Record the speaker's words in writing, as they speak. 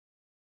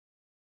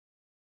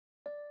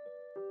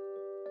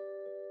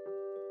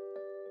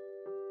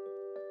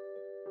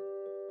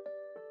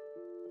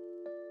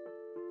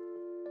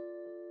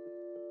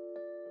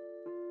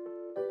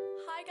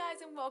Hi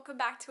guys and welcome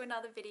back to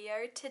another video.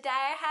 Today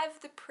I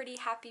have the Pretty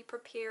Happy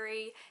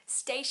Paperie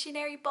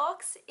stationery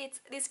box.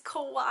 It's this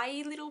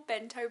kawaii little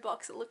bento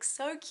box. It looks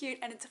so cute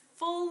and it's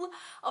full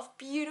of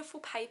beautiful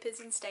papers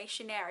and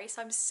stationery.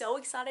 So I'm so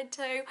excited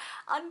to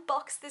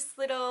unbox this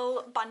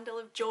little bundle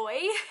of joy.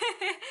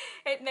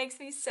 It makes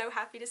me so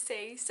happy to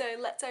see. So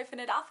let's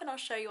open it up and I'll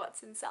show you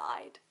what's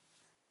inside.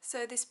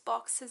 So this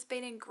box has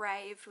been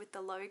engraved with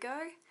the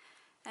logo.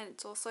 And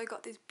it's also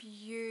got this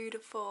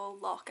beautiful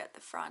lock at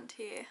the front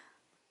here.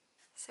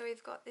 So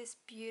we've got this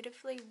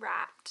beautifully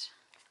wrapped,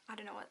 I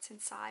don't know what's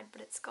inside,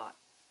 but it's got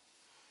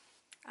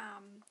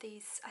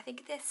these, I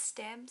think they're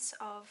stamps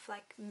of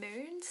like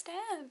moon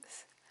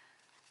stamps.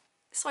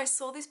 So I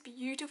saw this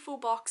beautiful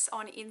box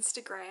on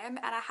Instagram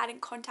and I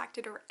hadn't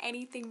contacted her or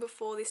anything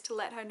before this to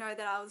let her know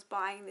that I was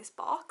buying this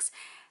box.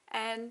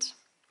 And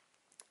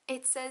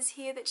it says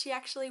here that she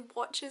actually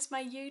watches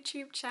my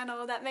YouTube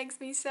channel. That makes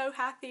me so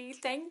happy.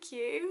 Thank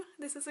you.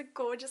 This is a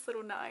gorgeous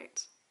little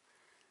note.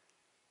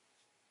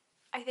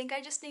 I think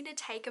I just need to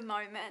take a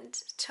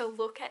moment to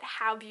look at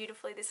how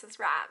beautifully this is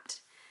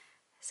wrapped.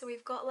 So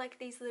we've got like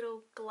these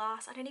little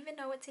glass, I don't even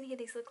know what's in here.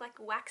 These look like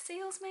wax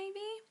seals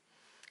maybe.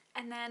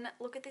 And then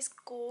look at this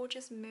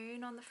gorgeous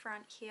moon on the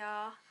front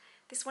here.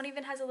 This one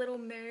even has a little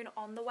moon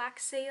on the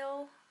wax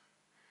seal.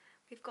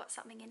 We've got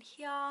something in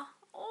here.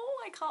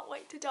 Oh, I can't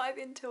wait to dive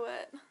into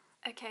it.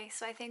 Okay,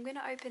 so I think I'm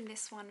going to open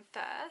this one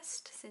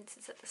first since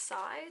it's at the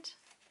side.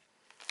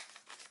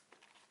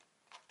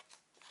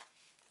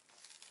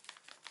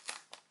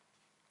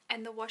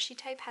 And the washi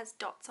tape has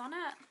dots on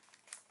it.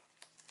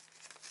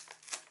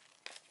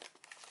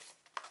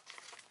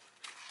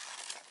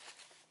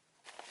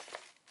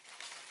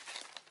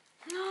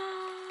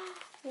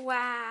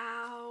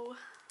 Wow.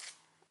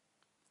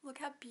 Look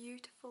how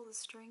beautiful the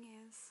string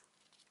is.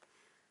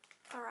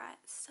 Alright,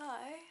 so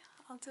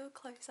I'll do a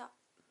close-up.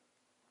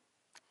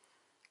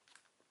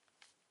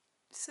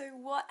 So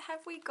what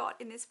have we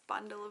got in this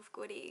bundle of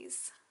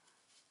goodies?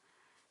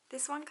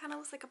 This one kind of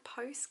looks like a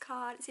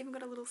postcard. It's even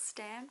got a little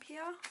stamp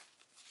here.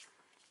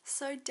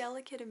 So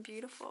delicate and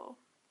beautiful.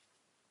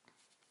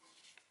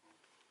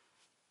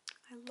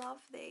 I love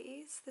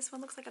these. This one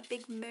looks like a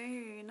big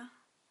moon.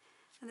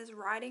 And there's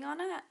writing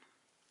on it.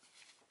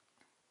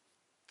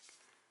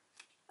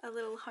 A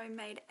little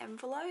homemade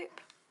envelope.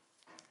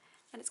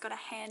 And it's got a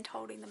hand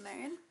holding the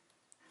moon.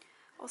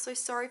 Also,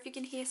 sorry if you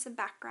can hear some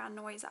background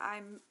noise.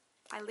 I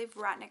live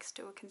right next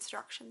to a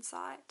construction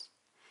site.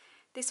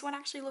 This one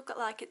actually looked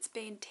like it's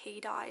been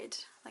tea dyed,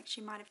 like she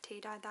might have tea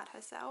dyed that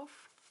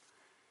herself.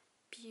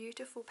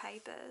 Beautiful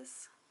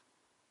papers.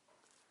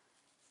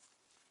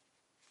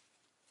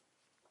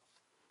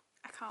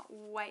 I can't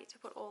wait to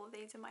put all of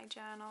these in my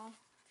journal.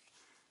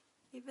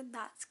 Even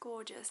that's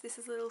gorgeous. This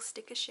is a little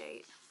sticker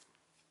sheet.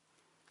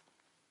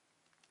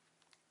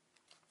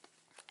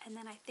 And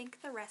then I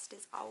think the rest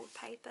is old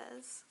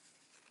papers.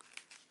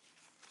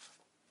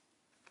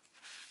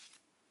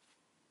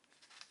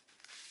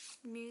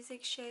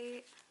 Music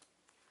sheet.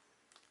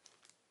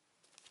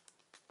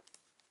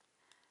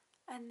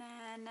 And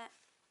then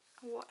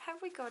what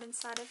have we got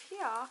inside of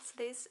here? So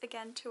these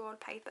again 2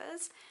 old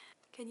papers.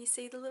 Can you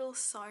see the little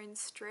sewn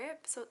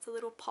strip? So it's a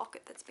little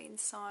pocket that's been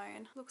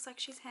sewn. Looks like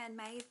she's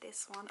handmade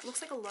this one. It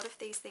looks like a lot of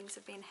these things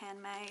have been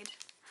handmade.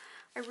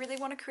 I really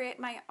want to create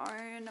my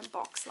own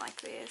box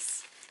like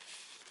this.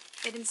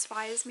 It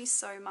inspires me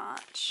so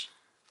much.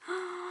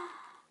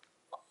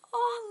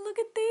 Oh, look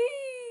at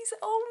these.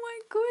 Oh my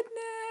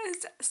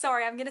goodness.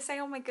 Sorry, I'm going to say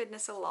oh my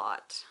goodness a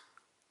lot.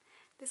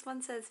 This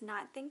one says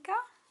Night Thinker.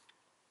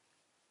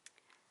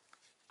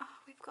 Oh,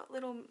 we've got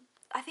little,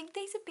 I think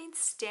these have been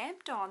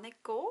stamped on. They're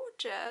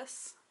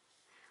gorgeous.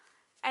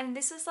 And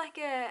this is like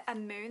a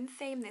moon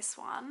theme, this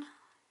one.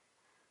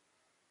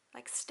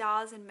 Like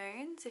stars and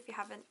moons, if you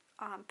haven't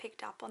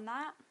picked up on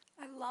that.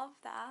 I love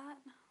that.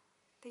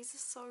 These are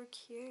so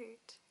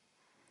cute.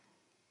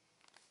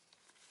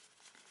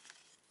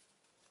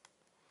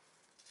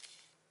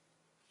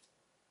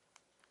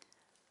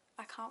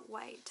 I can't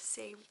wait to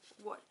see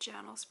what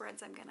journal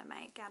spreads I'm going to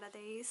make out of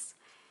these.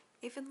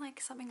 Even like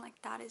something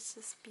like that is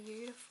just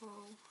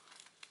beautiful.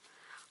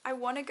 I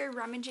want to go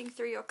rummaging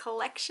through your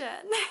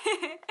collection.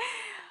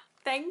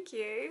 Thank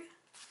you.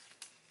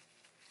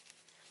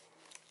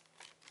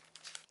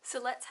 So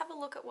let's have a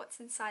look at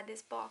what's inside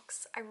this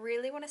box. I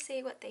really want to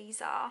see what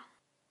these are.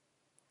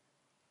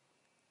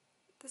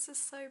 This is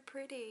so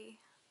pretty.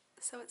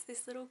 So it's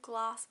this little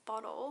glass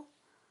bottle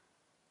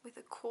with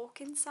a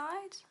cork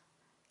inside.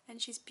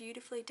 And she's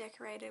beautifully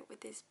decorated with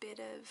this bit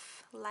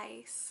of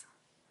lace.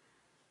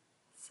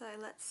 So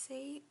let's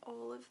see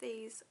all of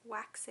these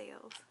wax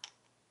seals.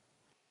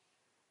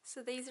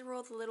 So these are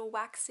all the little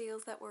wax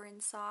seals that were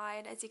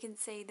inside. As you can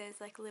see,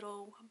 there's like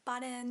little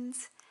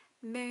buttons,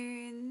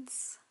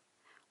 moons,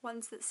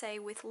 ones that say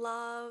with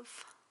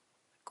love.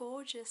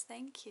 Gorgeous,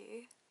 thank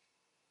you.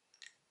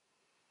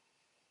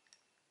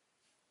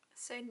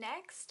 So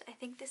next, I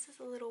think this is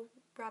a little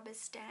rubber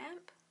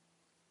stamp.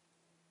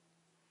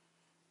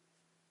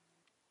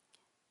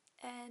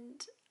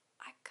 And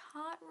I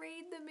can't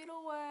read the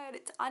middle word.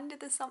 It's under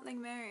the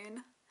something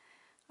moon.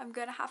 I'm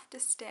gonna have to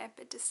stamp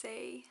it to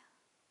see.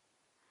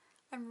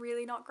 I'm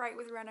really not great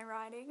with runner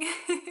writing.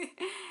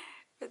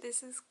 But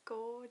this is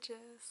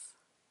gorgeous.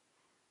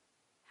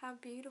 How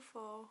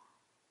beautiful.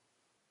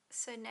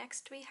 So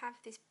next we have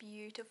this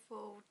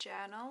beautiful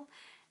journal,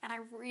 and I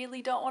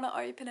really don't want to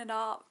open it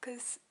up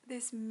because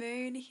this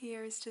moon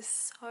here is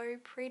just so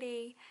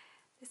pretty.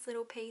 This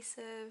little piece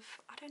of,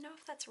 I don't know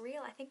if that's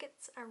real, I think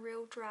it's a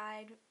real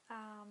dried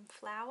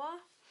flower,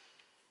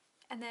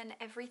 and then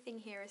everything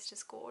here is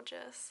just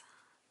gorgeous.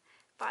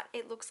 But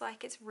it looks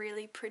like it's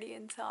really pretty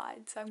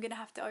inside, so I'm gonna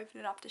have to open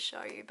it up to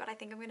show you, but I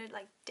think I'm gonna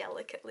like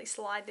delicately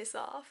slide this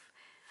off.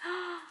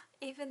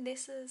 Even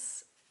this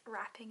is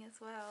wrapping as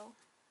well.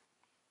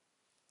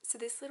 So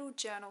this little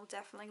journal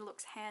definitely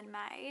looks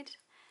handmade.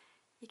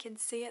 You can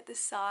see at the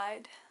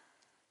side,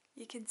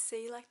 you can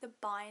see like the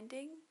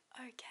binding.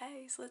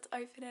 Okay, so let's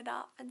open it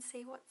up and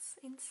see what's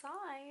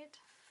inside.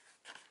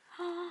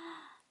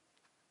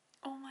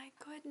 Oh my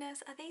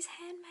goodness, are these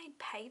handmade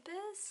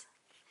papers?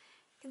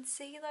 You can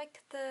see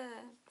like the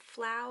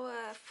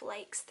flower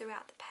flakes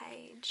throughout the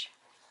page.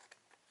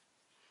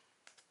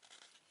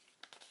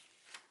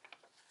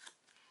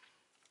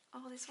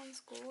 Oh, this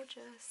one's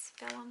gorgeous.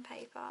 Vellum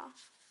paper.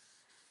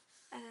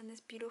 And then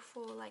this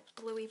beautiful like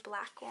bluey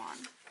black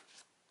one.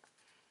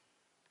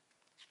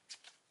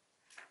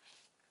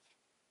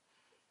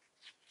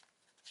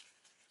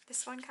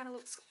 This one kind of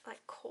looks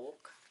like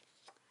cork,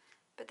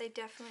 but they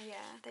definitely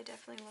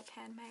look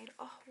handmade.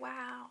 Oh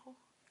wow.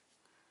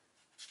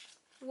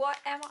 What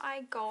am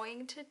I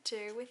going to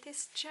do with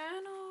this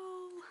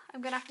journal?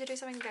 I'm gonna have to do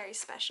something very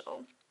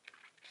special.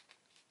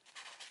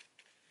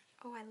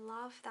 Oh, I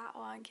love that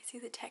one. Can you see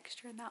the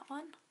texture in that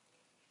one?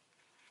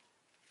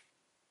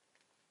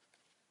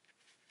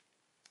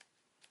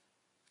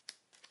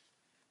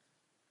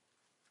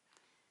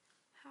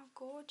 How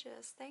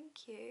gorgeous,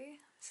 thank you.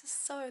 This is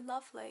so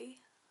lovely.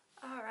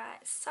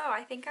 Alright, so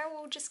I think I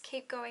will just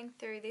keep going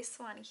through this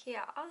one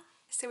here.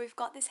 So we've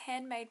got this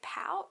handmade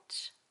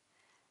pouch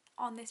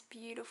on this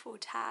beautiful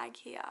tag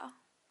here.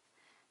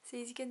 So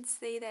as you can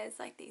see, there's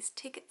like these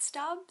ticket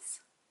stubs,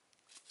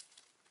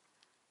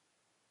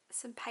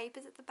 some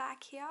papers at the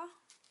back here,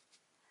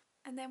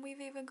 and then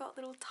we've even got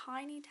little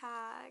tiny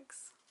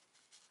tags,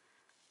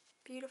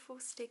 beautiful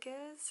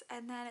stickers,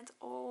 and then it's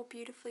all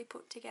beautifully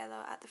put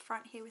together at the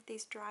front here with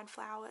these dried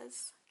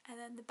flowers, and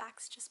then the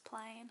back's just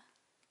plain.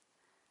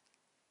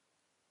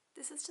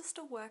 This is just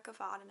a work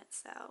of art in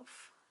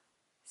itself.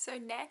 So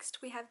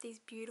next we have these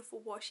beautiful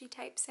washi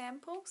tape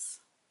samples.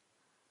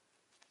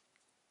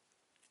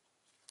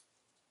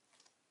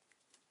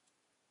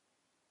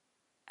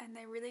 And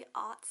they're really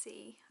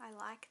artsy. I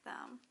like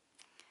them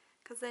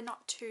because they're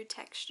not too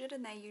textured,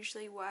 and they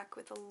usually work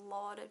with a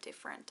lot of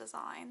different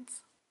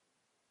designs.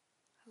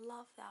 I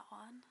love that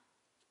one.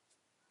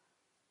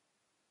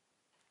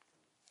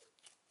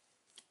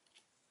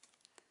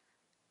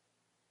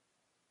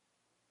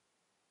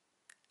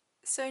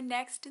 So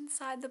next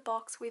inside the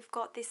box we've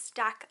got this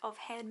stack of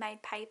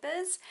handmade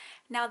papers.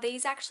 Now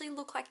these actually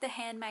look like the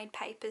handmade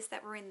papers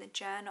that were in the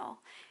journal.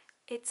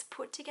 It's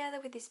put together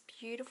with this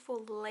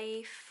beautiful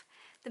leaf,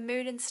 the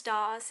moon and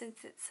stars, since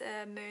it's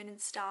a moon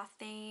and star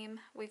theme.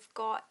 We've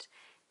got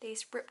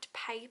this ripped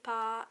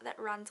paper that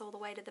runs all the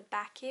way to the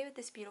back here with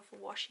this beautiful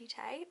washi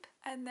tape.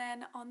 And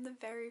then on the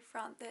very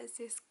front there's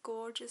this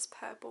gorgeous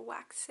purple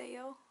wax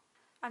seal.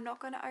 I'm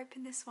not going to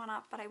open this one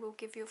up, but I will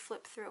give you a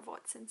flip through of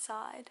what's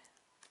inside.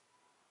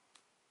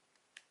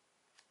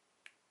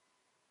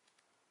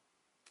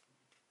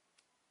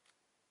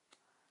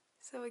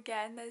 So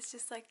again, there's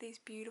just like these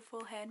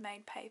beautiful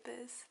handmade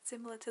papers,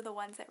 similar to the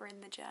ones that were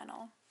in the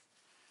journal.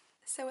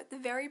 So at the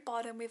very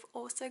bottom, we've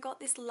also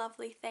got this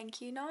lovely thank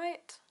you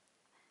note.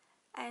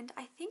 And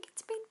I think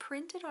it's been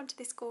printed onto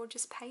this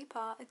gorgeous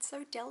paper. It's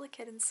so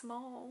delicate and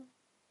small.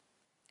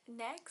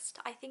 Next,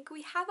 I think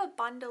we have a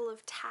bundle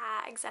of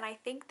tags, and I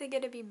think they're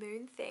going to be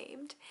moon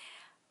themed,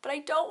 but I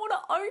don't want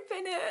to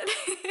open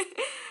it.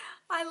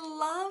 I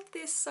love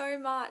this so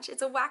much.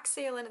 It's a wax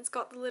seal, and it's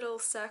got the little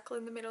circle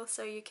in the middle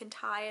so you can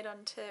tie it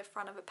onto the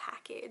front of a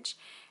package.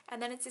 And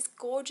then it's this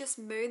gorgeous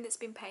moon that's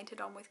been painted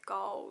on with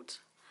gold.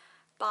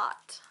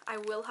 But I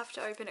will have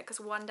to open it because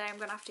one day I'm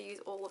going to have to use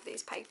all of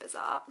these papers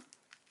up.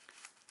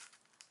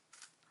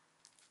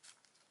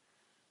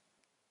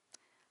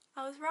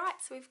 I was right,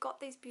 so we've got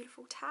these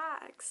beautiful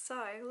tags.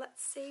 So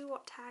let's see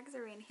what tags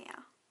are in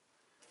here.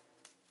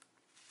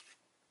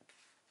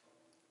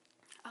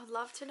 I'd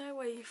love to know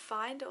where you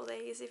find all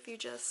these, if you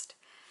just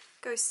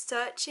go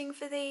searching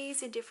for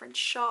these in different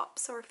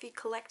shops, or if you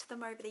collect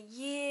them over the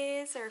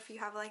years, or if you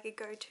have like a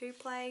go-to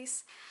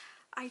place.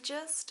 I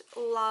just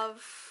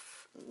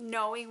love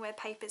knowing where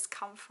papers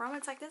come from.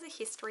 It's like there's a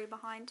history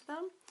behind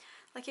them.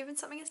 Like even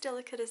something as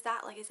delicate as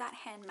that, like is that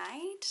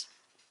handmade?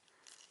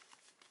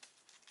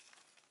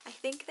 I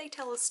think they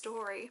tell a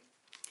story.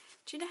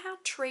 Do you know how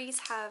trees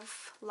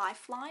have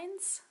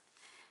lifelines?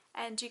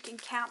 And you can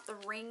count the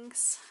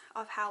rings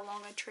of how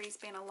long a tree's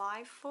been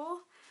alive for.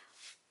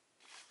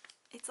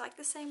 It's like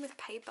the same with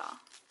paper.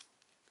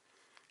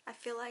 I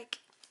feel like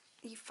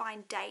you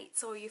find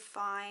dates, or you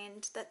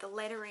find that the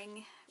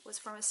lettering was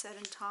from a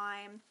certain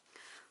time,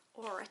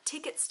 or a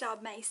ticket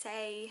stub may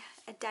say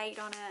a date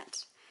on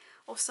it,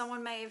 or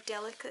someone may have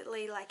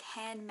delicately like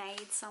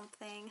handmade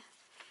something.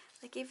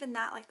 Like even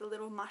that, like the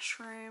little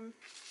mushroom.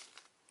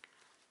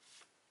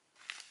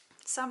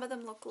 Some of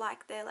them look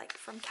like they're like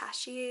from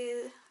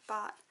cashier,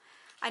 but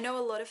I know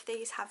a lot of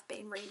these have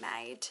been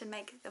remade to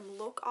make them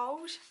look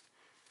old.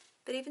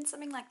 But even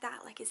something like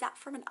that, like is that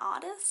from an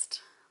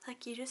artist?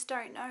 Like you just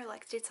don't know,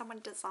 like did someone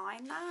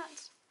design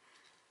that?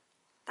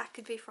 That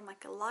could be from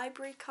like a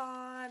library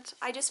card.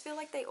 I just feel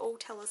like they all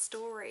tell a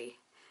story.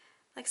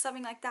 Like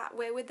something like that,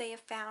 where would they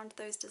have found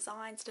those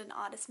designs? Did an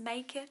artist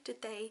make it?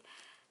 Did they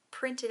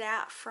print it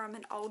out from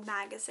an old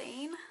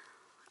magazine?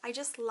 I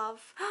just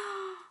love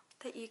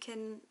that you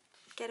can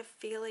get a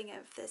feeling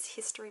of this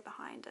history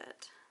behind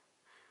it.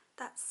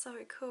 That's so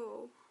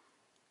cool.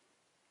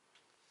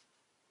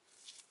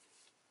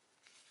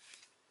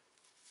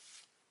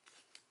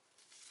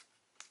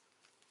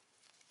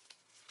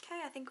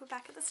 Okay, I think we're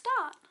back at the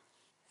start.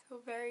 So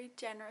a very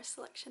generous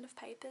selection of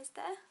papers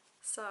there.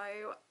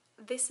 So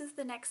this is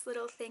the next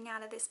little thing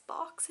out of this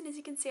box, and as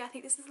you can see, I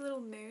think this is a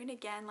little moon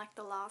again, like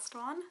the last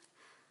one.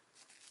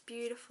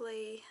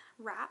 Beautifully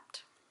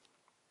wrapped.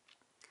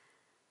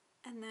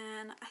 And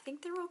then I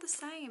think they're all the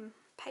same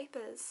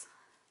papers.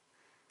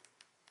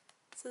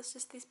 So it's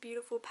just these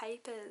beautiful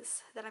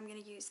papers that I'm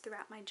going to use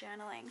throughout my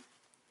journaling.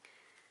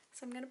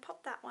 So I'm going to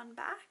pop that one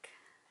back.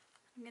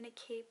 I'm going to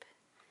keep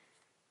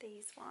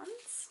these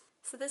ones.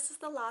 So this is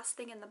the last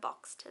thing in the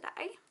box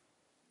today.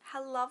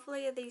 How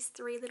lovely are these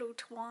three little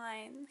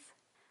twines?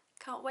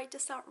 Can't wait to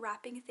start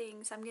wrapping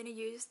things. I'm going to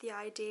use the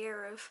idea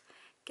of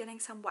getting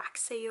some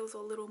wax seals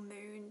or little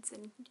moons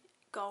and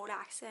gold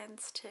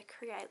accents to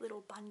create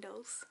little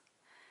bundles.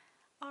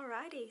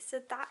 Alrighty, so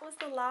that was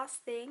the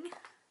last thing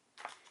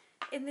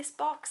in this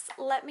box.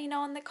 Let me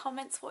know in the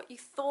comments what you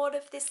thought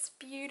of this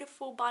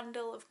beautiful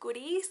bundle of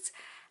goodies.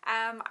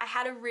 I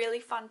had a really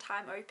fun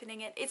time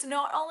opening it. It's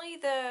not only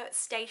the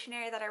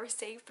stationery that I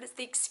received, but it's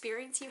the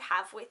experience you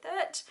have with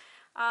it.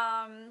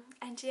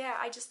 And yeah,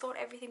 I just thought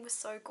everything was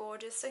so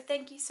gorgeous. So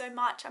thank you so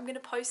much. I'm going to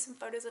post some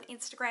photos on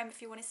Instagram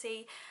if you want to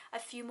see a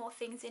few more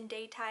things in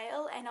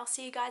detail. And I'll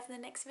see you guys in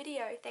the next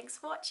video. Thanks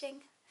for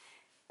watching.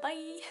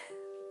 Bye.